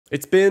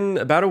It's been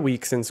about a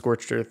week since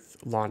Scorched Earth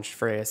launched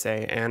for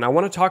ASA, and I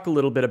want to talk a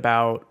little bit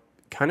about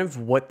kind of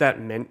what that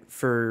meant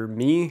for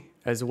me,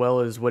 as well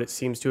as what it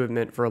seems to have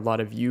meant for a lot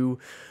of you,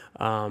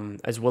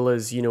 as well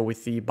as,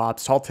 with the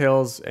Bob's Tall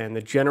Tales and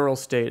the general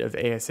state of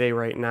ASA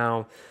right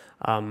now.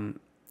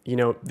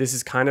 This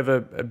is kind of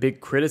a big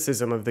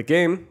criticism of the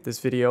game, this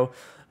video.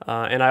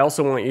 And I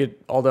also want you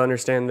all to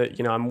understand that,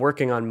 I'm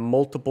working on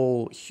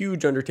multiple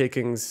huge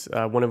undertakings,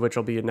 one of which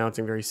I'll be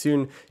announcing very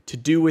soon, to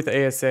do with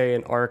ASA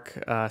and ARK.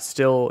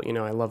 Still,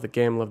 I love the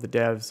game, love the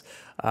devs.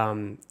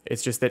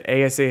 It's just that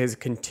ASA has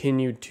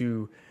continued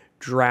to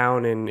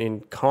drown in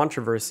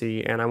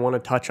controversy, and I want to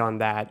touch on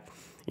that,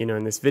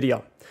 in this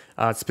video.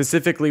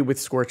 Specifically with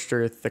Scorched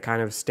Earth, the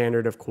kind of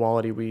standard of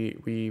quality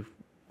we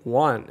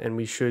want and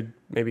we should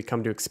maybe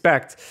come to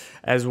expect,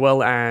 as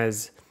well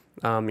as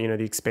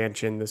the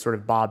expansion, the sort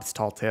of Bob's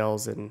Tall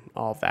Tales and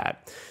all of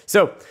that.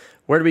 So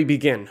where do we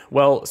begin?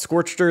 Well,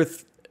 Scorched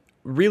Earth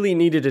really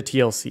needed a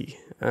TLC.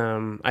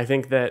 I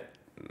think that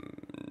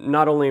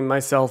not only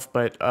myself,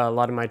 but a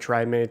lot of my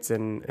tribe mates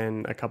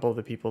and a couple of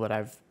the people that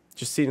I've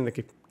just seen in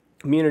the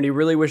community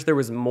really wish there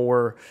was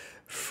more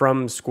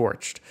from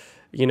Scorched.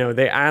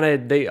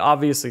 They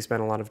obviously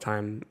spent a lot of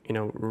time,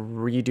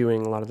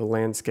 redoing a lot of the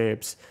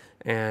landscapes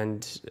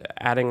and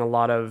adding a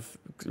lot of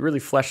really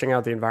fleshing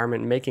out the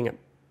environment and making it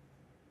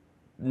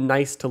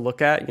nice to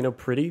look at,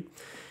 pretty.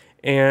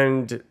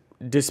 And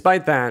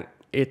despite that,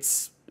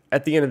 it's,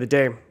 at the end of the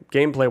day,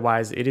 gameplay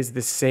wise, it is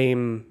the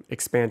same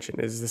expansion.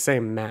 It is the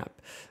same map.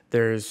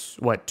 There's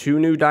two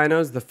new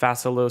dinos, the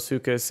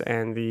Phaseolus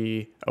and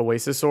the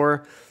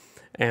Oasisaur,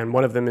 and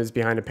one of them is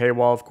behind a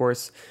paywall, of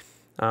course.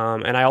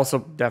 And I also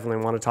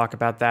definitely want to talk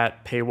about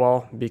that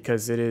paywall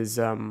because it is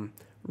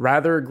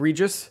rather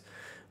egregious.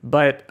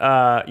 But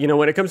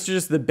when it comes to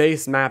just the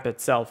base map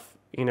itself,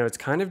 it's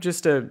kind of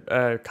just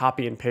a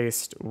copy and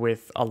paste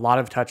with a lot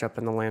of touch up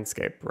in the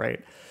landscape, right?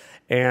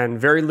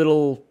 And very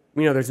little,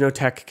 there's no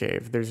tech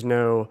cave. There's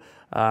no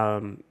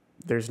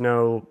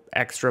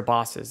extra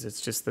bosses.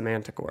 It's just the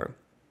Manticore.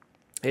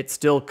 It's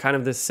still kind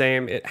of the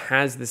same. It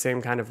has the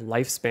same kind of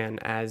lifespan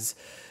as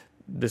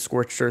the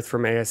Scorched Earth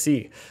from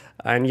ASE.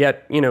 And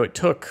yet, it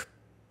took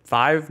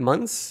 5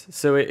 months.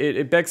 So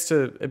it begs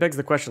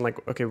the question,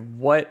 like, okay,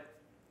 what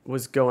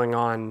was going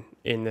on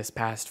in this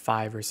past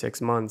 5 or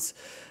 6 months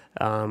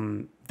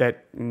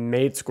that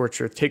made Scorched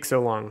Earth take so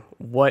long?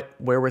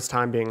 Where was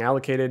time being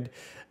allocated?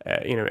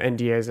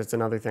 NDAs, that's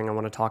another thing I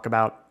want to talk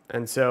about.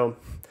 And so,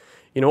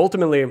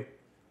 ultimately,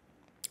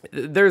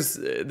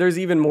 there's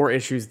even more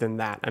issues than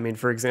that. I mean,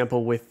 for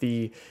example, with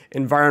the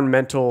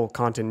environmental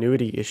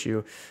continuity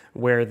issue,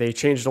 where they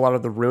changed a lot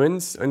of the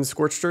ruins in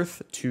Scorched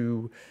Earth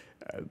to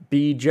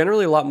be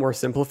generally a lot more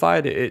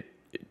simplified.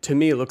 To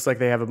me, it looks like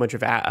they have a bunch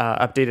of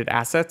updated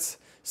assets.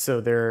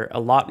 So they're a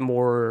lot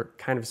more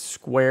kind of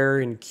square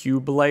and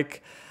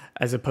cube-like,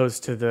 as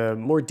opposed to the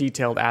more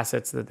detailed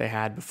assets that they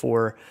had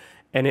before.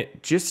 And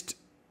it's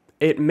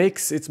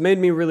made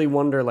me really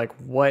wonder, like,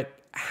 what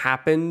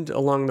happened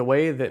along the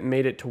way that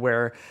made it to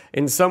where,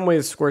 in some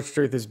ways, Scorched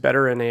Earth is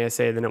better in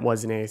ASA than it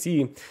was in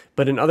ASE,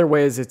 but in other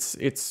ways,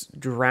 it's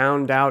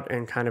drowned out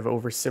and kind of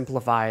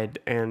oversimplified,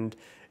 and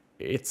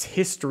its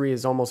history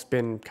has almost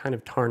been kind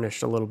of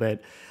tarnished a little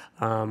bit.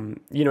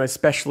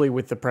 Especially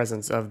with the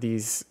presence of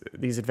these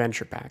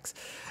adventure packs.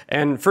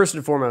 And first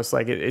and foremost,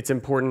 like, it's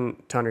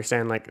important to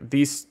understand, like,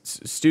 these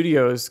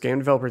studios, game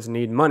developers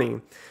need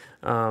money.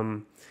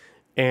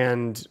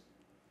 And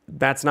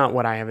that's not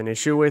what I have an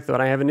issue with. What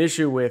I have an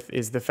issue with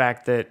is the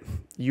fact that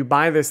you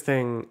buy this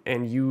thing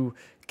and you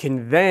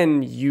can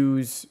then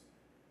use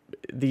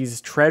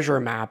these treasure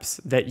maps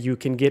that you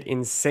can get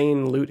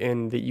insane loot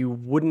in that you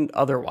wouldn't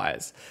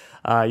otherwise.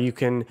 You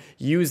can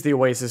use the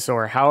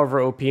Oasisaur, however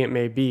OP it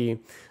may be.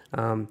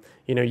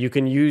 You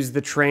can use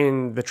the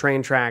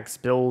train tracks,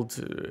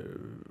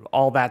 build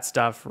all that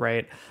stuff,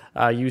 right?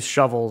 Use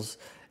shovels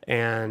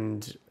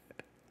and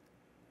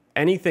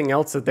anything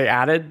else that they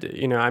added.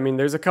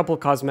 There's a couple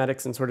of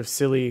cosmetics and sort of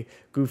silly,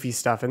 goofy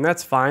stuff, and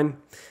that's fine.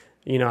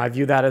 I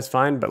view that as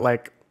fine, but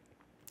like,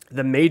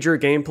 the major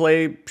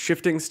gameplay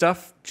shifting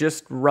stuff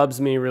just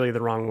rubs me really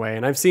the wrong way.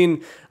 And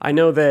I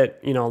know that,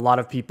 a lot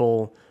of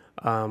people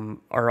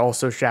are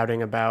also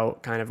shouting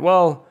about kind of,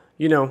 well,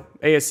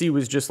 ASE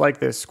was just like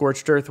this.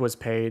 Scorched Earth was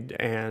paid,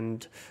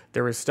 and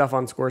there was stuff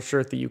on Scorched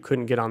Earth that you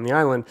couldn't get on the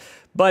island.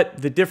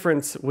 But the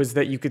difference was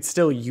that you could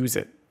still use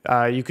it.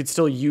 You could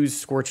still use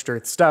Scorched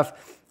Earth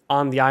stuff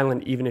on the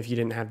island, even if you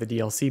didn't have the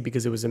DLC,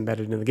 because it was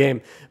embedded in the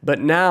game. But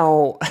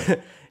now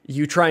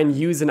you try and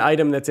use an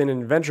item that's in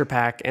an adventure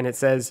pack, and it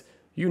says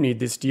you need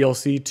this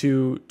DLC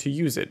to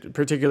use it,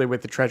 particularly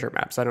with the treasure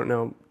maps. I don't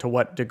know to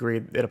what degree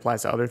it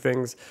applies to other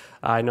things.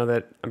 I know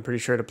that I'm pretty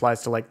sure it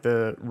applies to, like,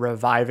 the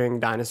reviving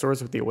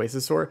dinosaurs with the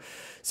Oasisaur.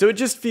 So it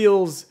just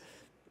feels,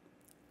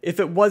 if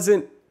it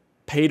wasn't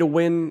pay to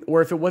win,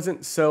 or if it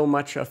wasn't so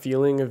much a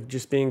feeling of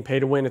just being pay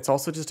to win, it's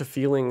also just a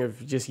feeling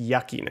of just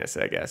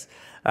yuckiness, I guess.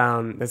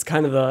 That's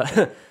kind of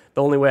the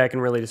only way I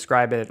can really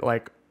describe it.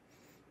 Like,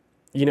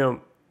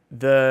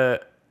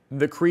 the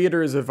the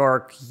creators of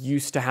ARK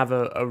used to have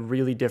a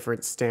really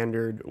different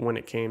standard when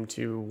it came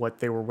to what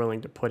they were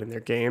willing to put in their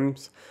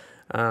games.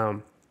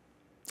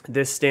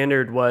 This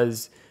standard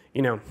was,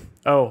 you know,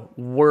 oh,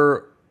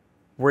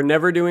 we're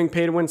never doing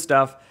pay to win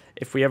stuff.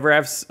 If we ever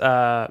have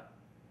stuff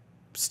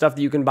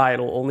that you can buy,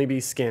 it'll only be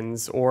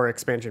skins or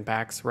expansion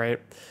packs, right?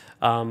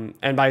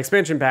 And by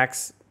expansion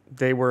packs,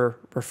 they were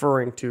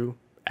referring to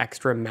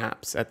extra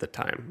maps at the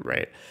time,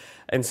 right?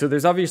 And so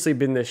there's obviously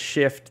been this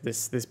shift,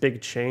 this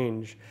big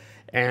change.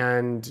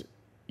 And,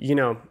 you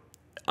know,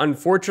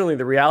 unfortunately,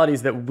 the reality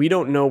is that we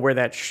don't know where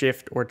that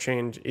shift or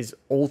change is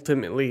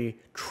ultimately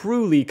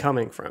truly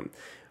coming from.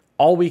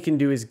 All we can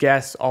do is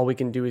guess. All we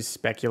can do is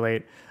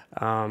speculate.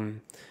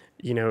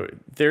 You know,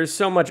 there's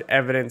so much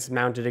evidence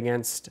mounted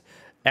against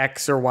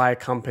X or Y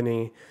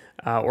company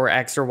or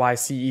X or Y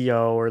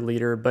CEO or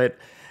leader. But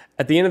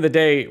at the end of the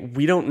day,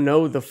 we don't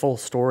know the full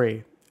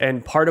story.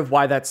 And part of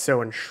why that's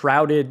so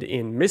enshrouded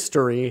in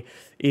mystery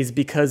is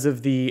because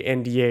of the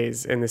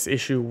NDAs and this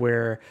issue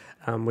where,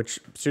 which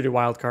Studio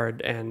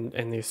Wildcard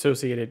and the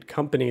associated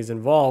companies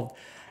involved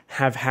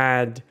have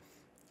had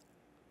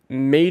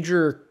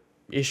major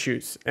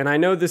issues. And I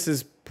know this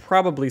is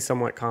probably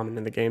somewhat common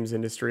in the games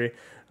industry,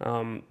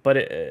 but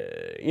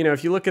you know,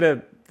 if you look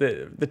at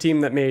the team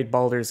that made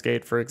Baldur's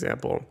Gate, for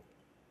example,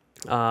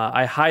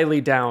 I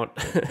highly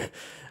doubt,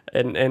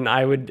 and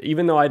I would,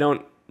 even though I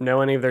don't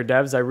know any of their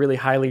devs, I really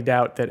highly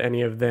doubt that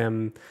any of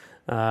them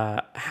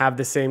have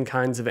the same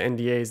kinds of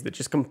NDAs that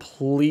just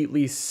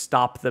completely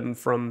stop them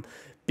from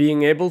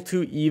being able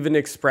to even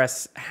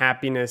express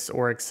happiness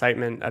or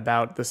excitement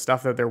about the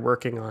stuff that they're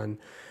working on,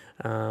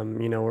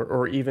 you know,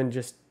 or even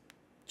just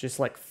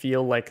like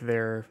feel like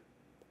they're,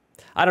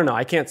 I don't know,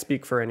 I can't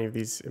speak for any of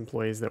these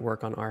employees that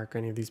work on ARK,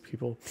 any of these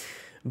people,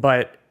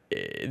 but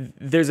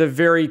there's a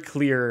very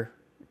clear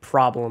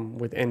problem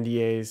with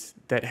NDAs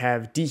that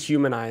have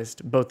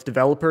dehumanized both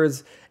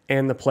developers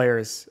and the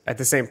players at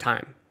the same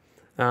time,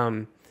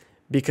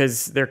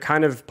 because they're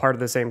kind of part of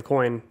the same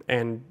coin,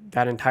 and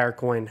that entire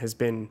coin has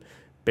been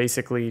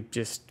basically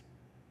just,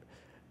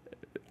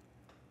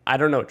 I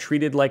don't know,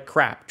 treated like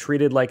crap,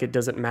 treated like it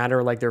doesn't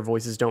matter, like their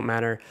voices don't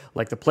matter,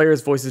 like the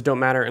players' voices don't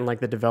matter, and like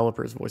the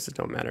developers' voices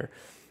don't matter.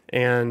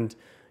 And,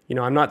 you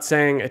know, I'm not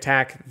saying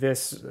attack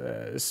this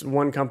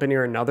one company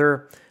or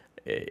another.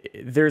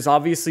 There's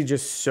obviously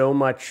just so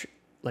much,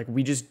 like,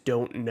 we just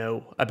don't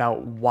know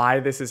about why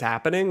this is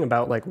happening,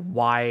 about like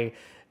why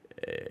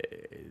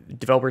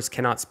developers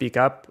cannot speak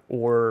up,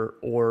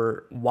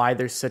 or why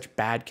there's such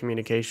bad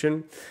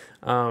communication.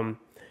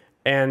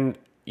 And,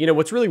 you know,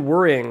 what's really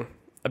worrying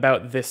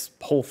about this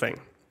whole thing,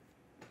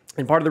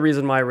 and part of the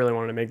reason why I really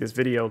wanted to make this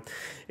video,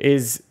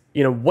 is,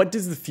 you know, what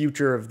does the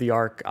future of the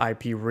ARK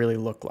IP really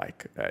look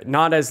like?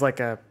 Not as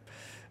like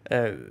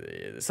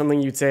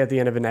something you'd say at the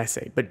end of an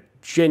essay, but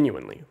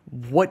genuinely,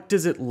 what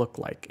does it look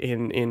like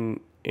in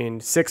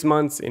 6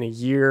 months, in a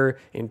year,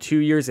 in 2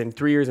 years, in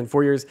 3 years, in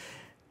 4 years?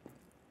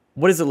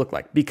 What does it look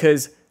like?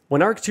 Because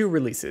when ARK 2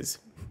 releases,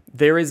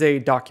 there is a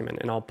document,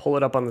 and I'll pull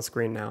it up on the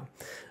screen now.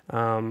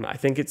 I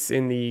think it's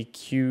in the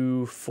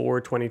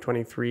Q4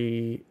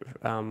 2023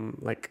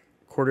 like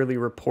quarterly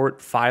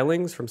report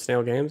filings from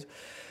Snail Games.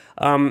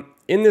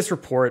 In this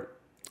report,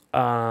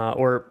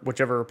 or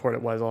whichever report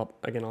it was, I'll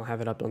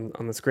have it up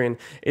on the screen.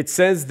 It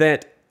says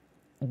that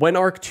when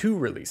ARK 2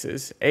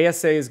 releases,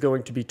 ASA is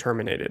going to be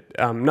terminated.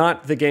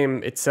 Not the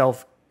game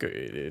itself.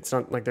 It's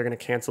not like they're going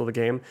to cancel the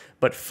game,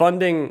 but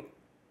funding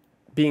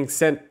being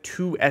sent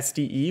to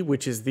SDE,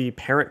 which is the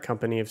parent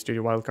company of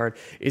Studio Wildcard,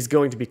 is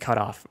going to be cut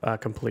off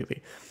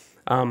completely.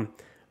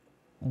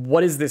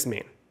 What does this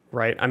mean,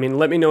 right? I mean,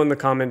 let me know in the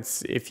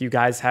comments if you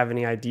guys have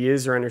any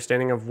ideas or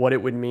understanding of what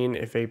it would mean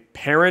if a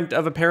parent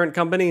of a parent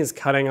company is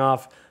cutting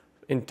off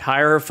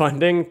entire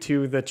funding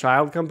to the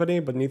child company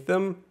beneath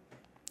them.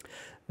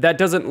 That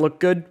doesn't look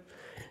good.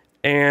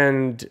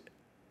 And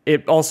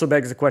it also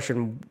begs the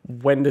question,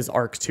 when does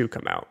ARK 2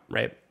 come out,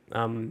 right?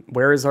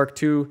 Where is ARK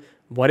 2?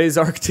 What is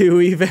ARK 2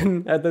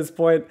 even at this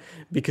point?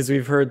 Because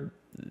we've heard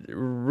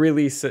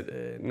really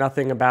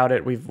nothing about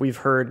it. We've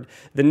heard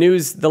the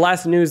news. The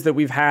last news that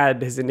we've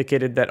had has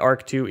indicated that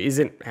ARK 2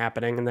 isn't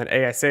happening, and that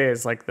ASA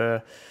is like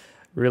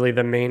really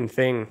the main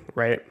thing,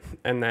 right?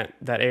 And that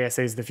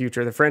ASA is the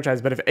future of the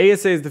franchise. But if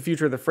ASA is the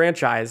future of the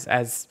franchise,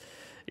 as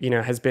you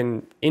know, has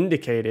been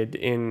indicated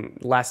in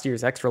last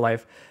year's Extra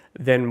Life,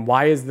 then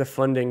why is the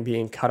funding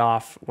being cut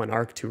off when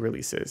ARK 2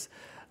 releases?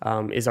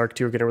 Is ARK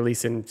 2 going to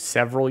release in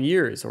several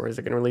years, or is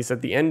it going to release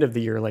at the end of the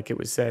year, like it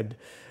was said,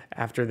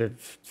 after the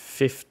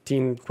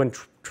 15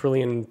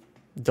 quintillion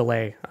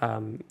delay?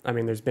 I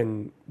mean, there's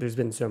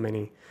been so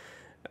many.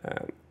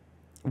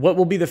 What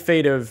will be the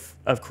fate of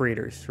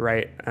creators,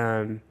 right?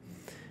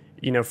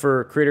 You know,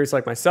 for creators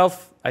like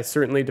myself, I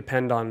certainly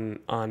depend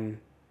on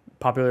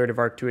popularity of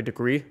ARK to a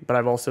degree, but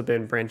I've also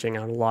been branching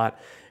out a lot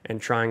and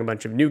trying a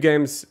bunch of new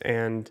games,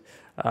 and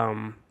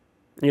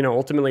you know,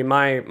 ultimately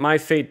my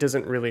fate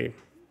doesn't really,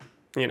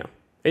 you know,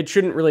 it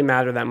shouldn't really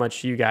matter that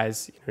much to you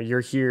guys. You know,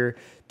 you're here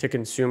to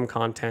consume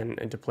content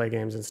and to play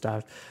games and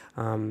stuff.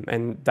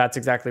 And that's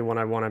exactly what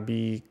I want to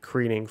be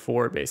creating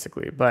for,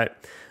 basically. But,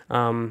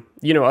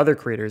 you know, other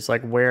creators,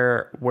 like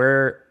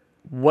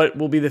what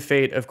will be the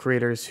fate of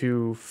creators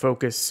who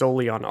focus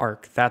solely on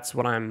ARK? That's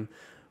what I'm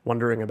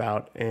wondering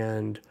about.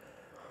 And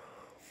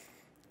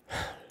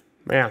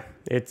yeah,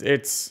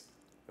 it's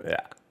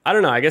I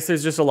don't know. I guess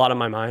there's just a lot on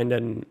my mind,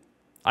 and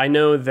I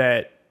know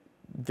that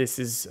this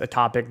is a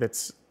topic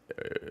that's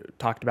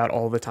talked about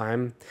all the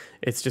time.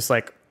 It's just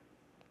like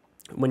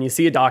when you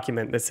see a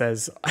document that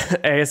says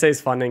ASA's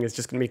funding is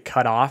just going to be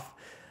cut off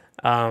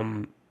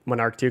when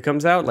ARK 2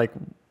 comes out, like,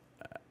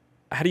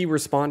 how do you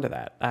respond to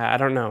that? I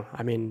don't know.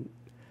 I mean,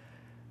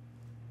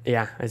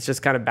 yeah, it's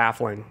just kind of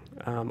baffling.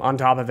 On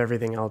top of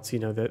everything else, you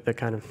know, the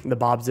kind of the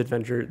Bob's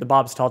adventure, the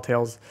Bob's Tall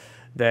Tales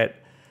that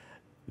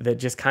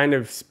just kind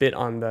of spit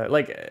on the,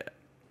 like,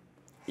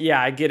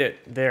 yeah, I get it.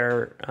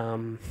 They're,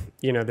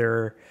 you know,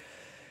 they're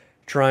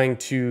trying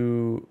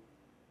to,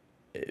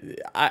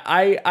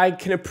 I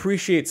can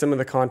appreciate some of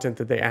the content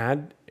that they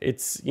add.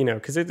 It's, you know,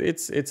 cause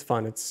it's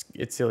fun. It's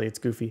silly. It's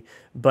goofy.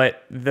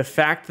 But the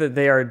fact that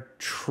they are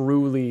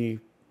truly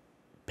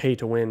pay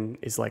to win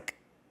is like,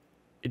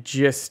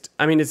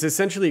 I mean, it's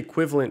essentially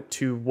equivalent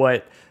to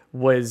what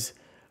was,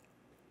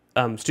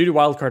 Studio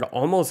Wildcard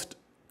almost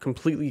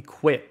completely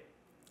quit.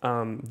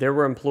 There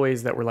were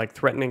employees that were like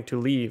threatening to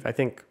leave. I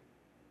think,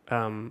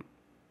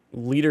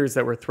 leaders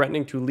that were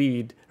threatening to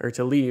leave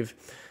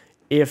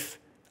if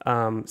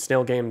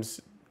Snail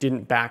Games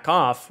didn't back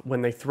off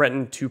when they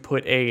threatened to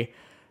put a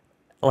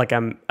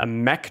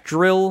mech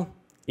drill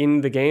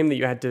in the game that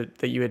you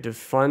had to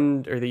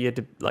fund, or that you had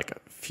to like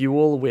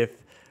fuel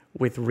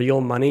with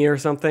real money or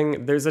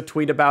something. There's a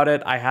tweet about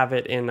it. I have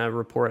it in a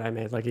report I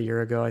made like a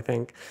year ago, I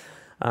think.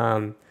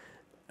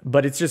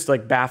 But it's just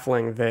like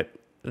baffling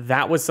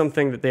that was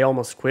something that they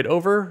almost quit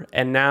over,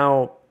 and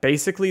now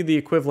basically the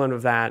equivalent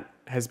of that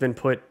has been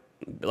put,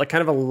 like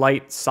kind of a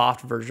light,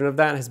 soft version of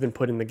that has been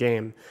put in the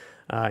game,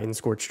 in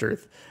Scorched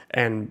Earth.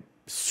 And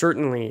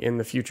certainly in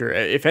the future,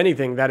 if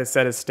anything, that is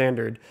set as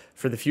standard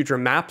for the future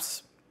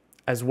maps,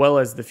 as well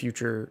as the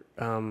future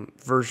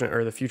version,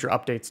 or the future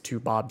updates to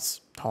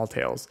Bob's Tall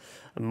Tales.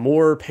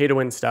 More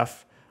pay-to-win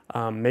stuff.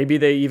 Maybe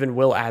they even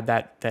will add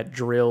that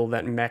drill,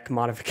 that mech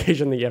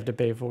modification that you have to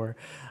pay for.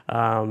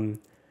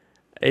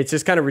 It's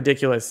just kind of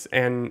ridiculous.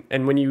 And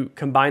when you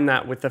combine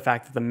that with the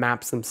fact that the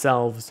maps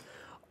themselves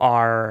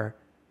are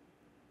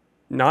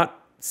not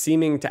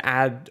seeming to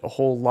add a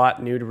whole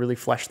lot new to really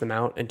flesh them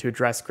out and to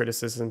address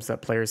criticisms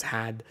that players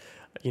had,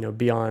 you know,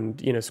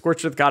 beyond, you know,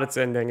 Scorched Earth got its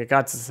ending, it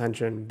got its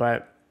ascension,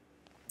 but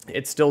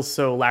it's still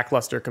so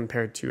lackluster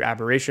compared to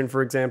Aberration,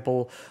 for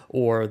example,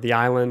 or The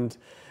Island.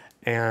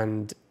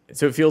 And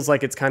so it feels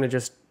like it's kind of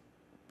just,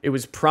 it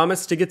was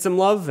promised to get some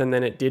love and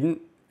then it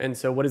didn't. And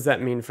so what does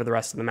that mean for the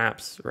rest of the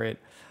maps, right?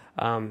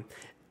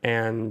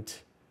 And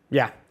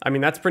yeah, I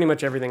mean, that's pretty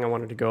much everything I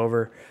wanted to go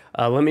over.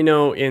 Let me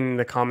know in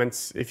the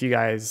comments if you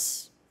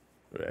guys,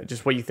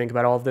 just what you think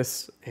about all of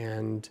this,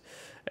 and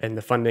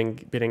the funding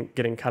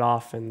getting cut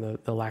off, and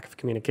the lack of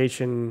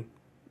communication,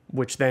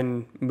 which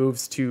then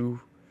moves to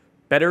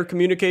better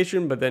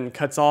communication, but then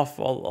cuts off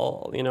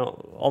all you know,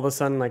 all of a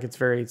sudden, like it's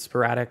very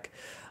sporadic.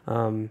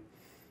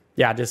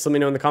 Yeah, just let me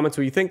know in the comments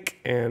what you think,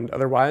 and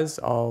otherwise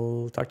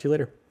I'll talk to you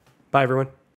later. Bye, everyone.